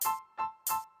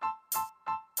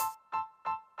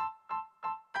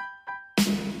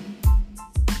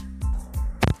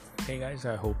Hey guys,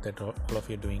 I hope that all of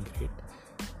you are doing great.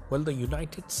 Well, the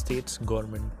United States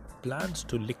government plans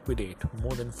to liquidate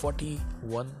more than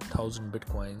 41,000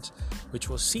 bitcoins, which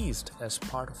was seized as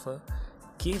part of a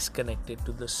case connected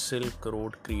to the Silk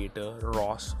Road creator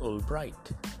Ross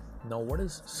Ulbright. Now, what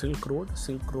is Silk Road?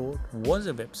 Silk Road was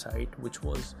a website which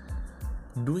was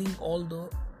doing all the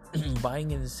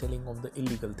buying and selling of the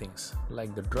illegal things,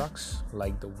 like the drugs,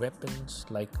 like the weapons,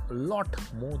 like a lot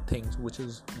more things which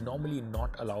is normally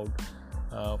not allowed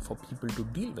for people to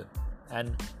deal with.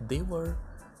 And they were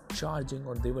charging,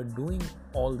 or they were doing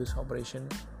all this operation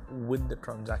with the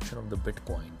transaction of the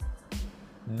Bitcoin.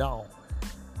 Now,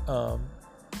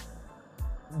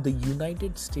 the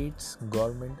United States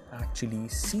government actually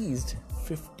seized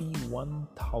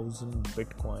 51,000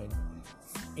 Bitcoin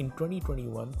in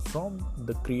 2021 from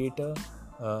the creator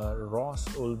Ross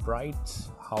Ulbright's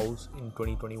house in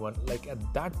 2021. Like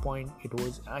at that point, it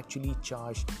was actually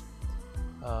charged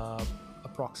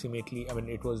approximately,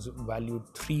 it was valued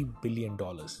 $3 billion,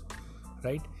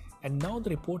 right? And now the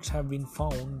reports have been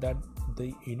found that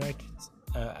the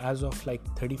as of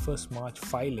 31st March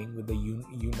filing with the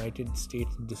United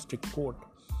States District Court,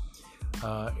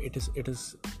 it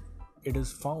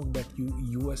is found that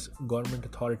U.S. government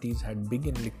authorities had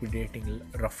begun liquidating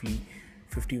roughly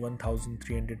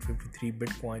 51,353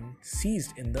 Bitcoin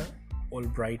seized in the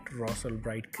Ross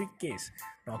Ulbright case.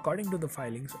 Now, according to the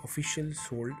filings, officials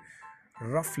sold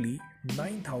roughly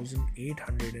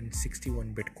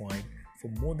 9,861 Bitcoin for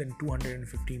more than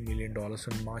 $250 million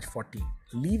on March 14,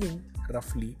 leaving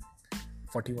roughly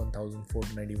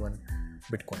 41,491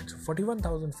 Bitcoin. So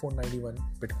 41,491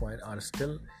 Bitcoin are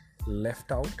still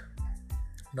left out.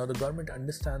 Now the government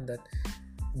understand that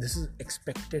this is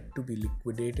expected to be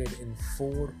liquidated in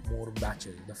 4 more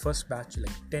batches. The first batch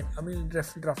 10,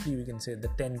 roughly we can say the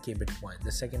 10k Bitcoin.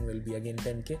 The second will be again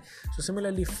 10k. So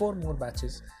similarly 4 more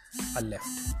batches are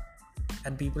left.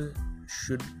 And people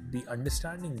should be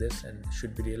understanding this and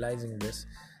should be realizing this,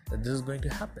 that this is going to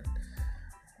happen.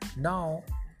 Now,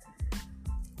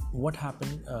 what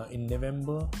happened in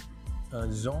November?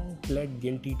 Zong pled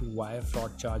guilty to wire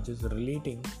fraud charges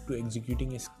relating to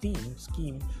executing a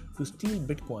scheme to steal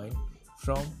Bitcoin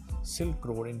from Silk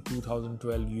Road in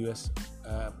 2012.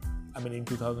 In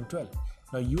 2012.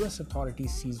 Now, U.S.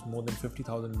 authorities seized more than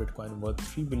 50,000 Bitcoin worth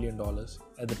 $3 billion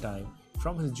at the time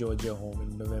from his Georgia home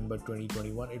in November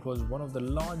 2021. It was one of the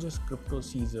largest crypto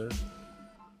seizures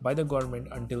by the government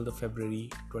until the February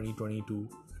 2022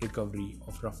 recovery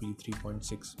of roughly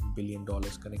 $3.6 billion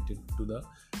connected to the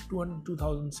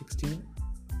 2016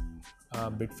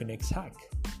 Bitfinex hack.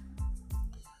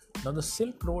 Now, the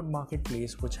Silk Road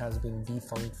marketplace, which has been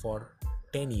defunct for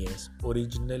 10 years,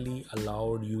 originally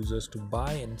allowed users to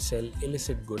buy and sell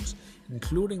illicit goods,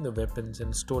 including the weapons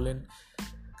and stolen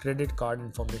credit card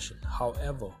information.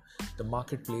 However, the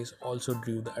marketplace also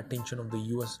drew the attention of the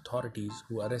US authorities,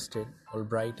 who arrested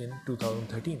Ulbright in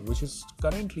 2013, which is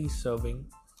currently serving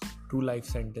 2 life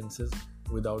sentences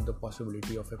without the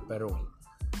possibility of a parole.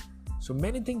 So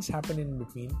many things happen in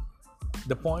between.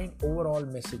 The overall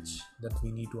message that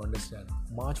we need to understand: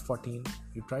 March 14,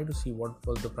 you try to see what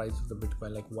was the price of the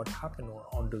Bitcoin, what happened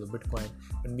onto the Bitcoin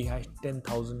when we had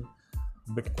 10,000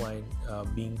 Bitcoin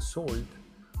being sold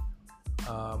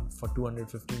for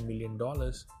 $215 million.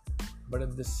 But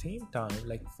at the same time,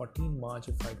 14 March,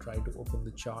 if I try to open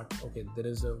the chart, there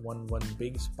is a one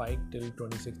big spike till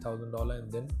 $26,000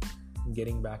 and then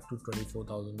getting back to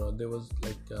 $24,000. There was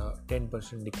a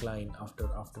 10% decline after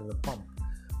the pump.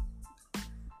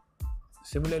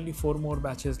 Similarly, 4 more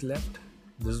batches left.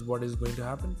 This is what is going to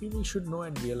happen. People should know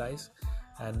and realize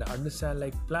and understand,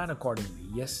 plan accordingly.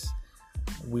 Yes,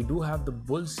 we do have the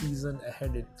bull season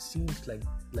ahead. It seems like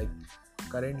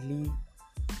currently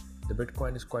the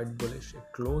Bitcoin is quite bullish.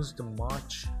 It closed the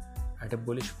March at a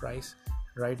bullish price.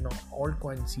 Right now,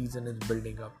 altcoin season is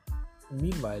building up.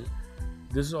 Meanwhile,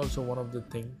 this is also one of the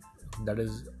things that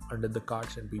is under the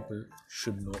cards and people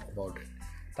should know about it.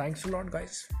 Thanks a lot,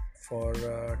 guys, for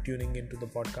tuning into the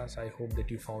podcast. I hope that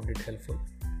you found it helpful.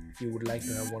 If you would like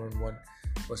to have one-on-one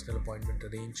personal appointment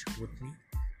arranged with me,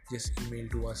 just email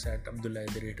to us at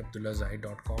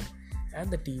abdullah@abdullahzahid.com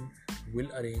and the team will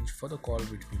arrange for the call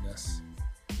between us.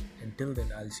 Until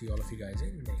then, I'll see all of you guys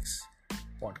in the next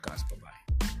podcast. Bye-bye.